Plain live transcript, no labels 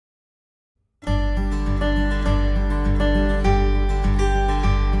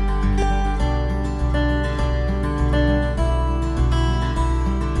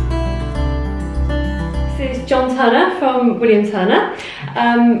John Turner from William Turner.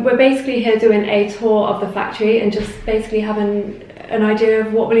 We're basically here doing a tour of the factory and just basically having an idea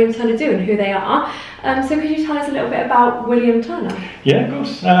of what William Turner do and who they are. So could you tell us a little bit about William Turner? Yeah, of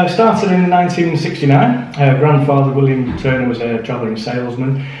course. Started in 1969. Grandfather William Turner was a travelling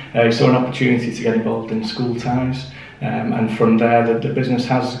salesman. He saw an opportunity to get involved in school ties. And from there the business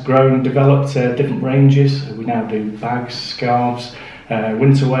has grown and developed different ranges. We now do bags, scarves,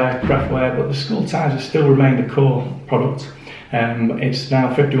 winter wear, craft wear, but the school ties have still remained a core product. It's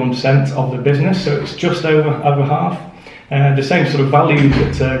now 51% of the business, so it's just over half. The same sort of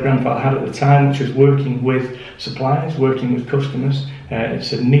values that Grandfather had at the time, which was working with suppliers, working with customers.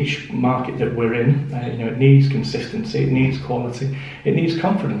 It's a niche market that we're in. It needs consistency, it needs quality, it needs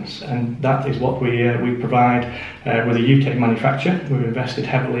confidence, and that is what we provide with a UK manufacturer. We've invested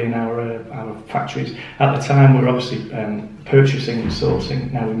heavily in our factories. At the time, we were obviously purchasing and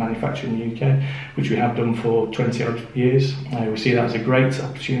sourcing. Now we manufacture in the UK, which we have done for 20 odd years. We see that as a great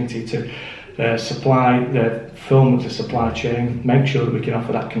opportunity to supply the fulfillment of the supply chain, make sure that we can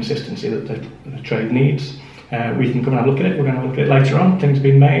offer that consistency that the trade needs. We can come and have a look at it. We're going to look at it later on. Things have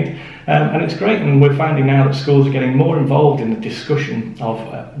been made, and it's great. And we're finding now that schools are getting more involved in the discussion of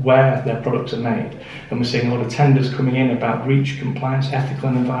where their products are made. And we're seeing a lot of tenders coming in about REACH compliance, ethical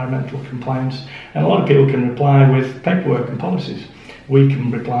and environmental compliance, and a lot of people can reply with paperwork and policies. We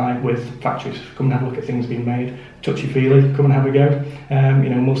can reply with factories. Come and have a look at things being made. Touchy-feely, come and have a go.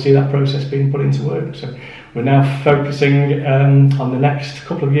 And we'll see that process being put into work. So we're now focusing on the next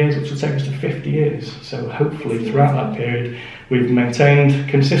couple of years, which will take us to 50 years. So hopefully throughout that period, we've maintained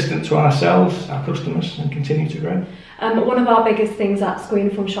consistent to ourselves, our customers, and continue to grow. One of our biggest things at School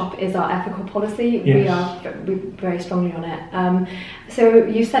Uniform Shop is our ethical policy. Yes. We're very strongly on it. So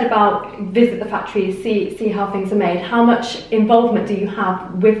you said about visit the factories, see how things are made. How much involvement do you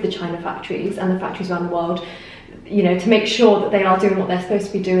have with the China factories and the factories around the world, to make sure that they are doing what they're supposed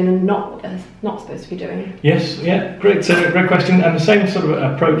to be doing and not what they're not supposed to be doing? Yes, yeah, great question. And the same sort of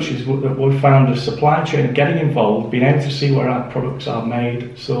approach is what we've found as supply chain, getting involved, being able to see where our products are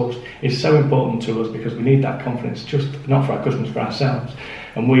made, sourced, is so important to us because we need that confidence, just not for our customers, for ourselves.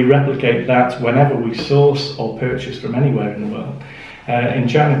 And we replicate that whenever we source or purchase from anywhere in the world. In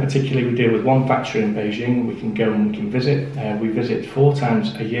China particularly, we deal with one factory in Beijing. We can go and we can visit. We visit 4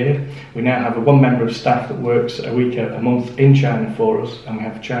 times a year. We now have one member of staff that works a week, a month in China for us, and we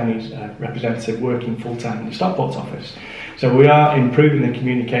have a Chinese representative working full-time in the Stockport's office. So we are improving the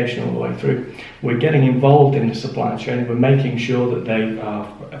communication all the way through. We're getting involved in the supply chain. We're making sure that they are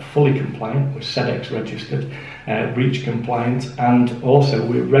fully compliant. We're SEDEX registered, REACH compliant, and also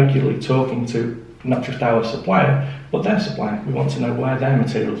we're regularly talking to not just our supplier, but their supplier. We want to know where their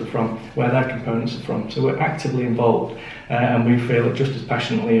materials are from, where their components are from. So we're actively involved, and we feel it just as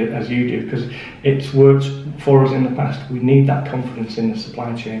passionately as you do, because it's worked for us in the past. We need that confidence in the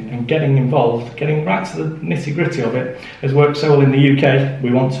supply chain, and getting involved, getting right to the nitty-gritty of it, has worked so well in the UK.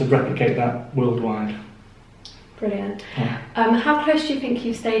 We want to replicate that worldwide. Brilliant. How close do you think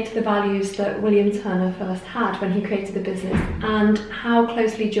you've stayed to the values that William Turner first had when he created the business, and how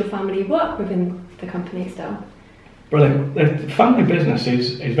closely do your family work within the company still? Brilliant. The family business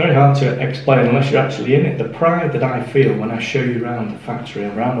is very hard to explain unless you're actually in it. The pride that I feel when I show you around the factory,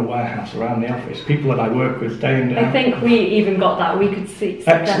 around the warehouse, around the office, people that I work with day in, day out. I think we even got that. We could see,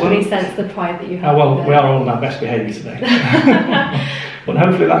 definitely sense the pride that you have. Well, we are all in our best behaviour today. But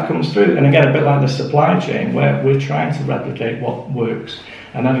hopefully that comes through. And again, a bit like the supply chain, where we're trying to replicate what works.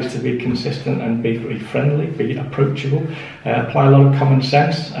 And that is to be consistent and be very friendly, be approachable, apply a lot of common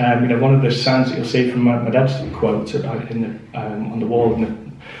sense. One of the signs that you'll see from my dad's quote on the wall in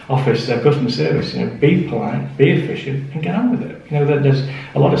the office, customer service, be polite, be efficient, and get on with it. There's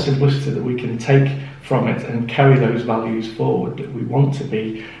a lot of simplicity that we can take from it and carry those values forward, that we want to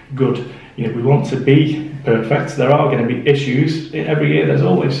be good. We want to be perfect. There are going to be issues. Every year there's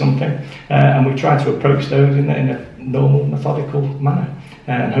always something, and we try to approach those in a normal, methodical manner.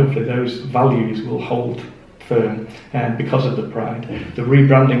 And hopefully those values will hold firm because of the pride. The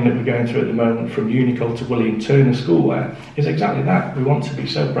rebranding that we're going through at the moment from Unicol to William Turner Schoolwear is exactly that. We want to be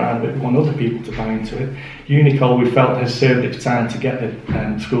so proud of it. We want other people to buy into it. Unicol, we felt, has served its time to get the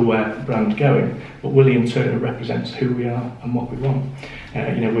schoolwear brand going, but William Turner represents who we are and what we want.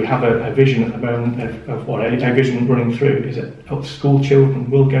 We have a vision at the moment of what a vision running through is that school children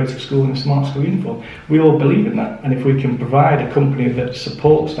will go to school in a smart school uniform. We all believe in that, and if we can provide a company that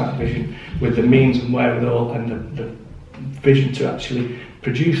supports that vision with the means and wherewithal and the vision to actually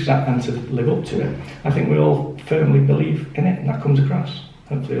produce that and to live up to it, I think we all firmly believe in it, and that comes across.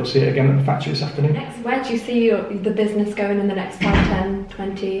 Hopefully you'll see it again at the factory this afternoon. Where do you see the business going in the next 5, 10,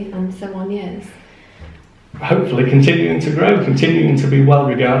 20 and so on years? hopefully continuing to grow, continuing to be well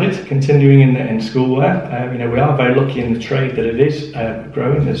regarded, continuing in schoolwear. You know, we are very lucky in the trade that it is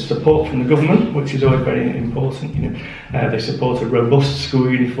growing. There's support from the government, which is always very important. You know, they support a robust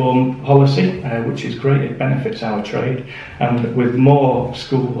school uniform policy, which is great. It benefits our trade, and with more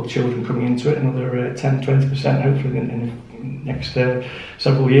school children coming into it, another 10-20% hopefully in the next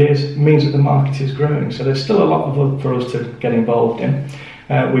several years, means that the market is growing. So there's still a lot for us to get involved in.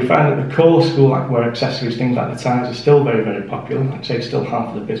 We find that the core school activewear accessories, things like the ties, are still very, very popular. I'd say it's still half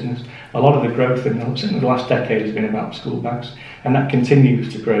of the business. A lot of the growth in the last decade has been about school bags, and that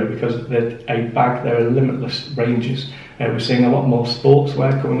continues to grow because there are limitless ranges. We're seeing a lot more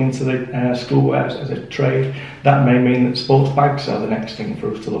sportswear coming into the schoolwear as a trade. That may mean that sports bags are the next thing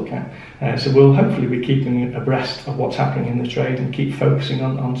for us to look at. So we'll hopefully be keeping abreast of what's happening in the trade and keep focusing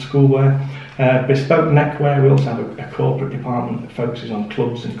on schoolwear. Bespoke neckwear, we also have a corporate department that focuses on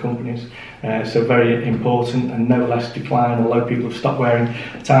clubs and companies, so very important and no less decline. Although people have stopped wearing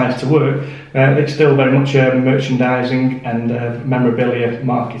ties to work, it's still very much a merchandising and memorabilia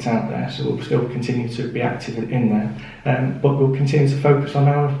market out there, so we'll still continue to be active in there, but we'll continue to focus on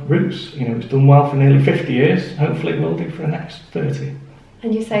our roots. You know, it's done well for nearly 50 years, hopefully it will do for the next 30.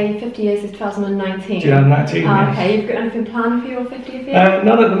 And you say 50 years is 2019? 2019, yes. Okay, you've got anything planned for your 50th year?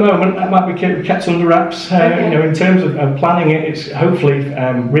 Not at the moment. That might be kept under wraps. Okay. You know, in terms of planning it, it's hopefully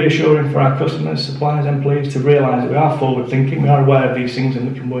reassuring for our customers, suppliers, employees to realise that we are forward thinking, we are aware of these things and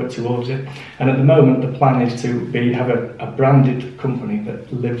we can work towards it. And at the moment the plan is to have a branded company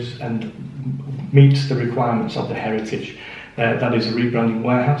that lives and meets the requirements of the heritage. That is a rebranding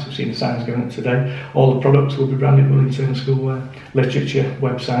warehouse. We've seen the signs going up today. All the products will be branded William Turner Schoolwear. Literature,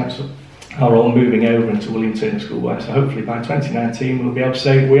 websites are all moving over into William Turner Schoolwear. So hopefully by 2019 we'll be able to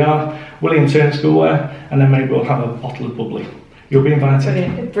say we are William Turner Schoolwear, and then maybe we'll have a bottle of bubbly. You'll be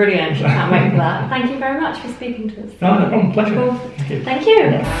invited. Brilliant. Can't wait for that. Thank you very much for speaking to us. No problem. Pleasure. Cool. Thank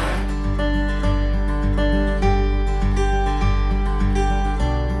you.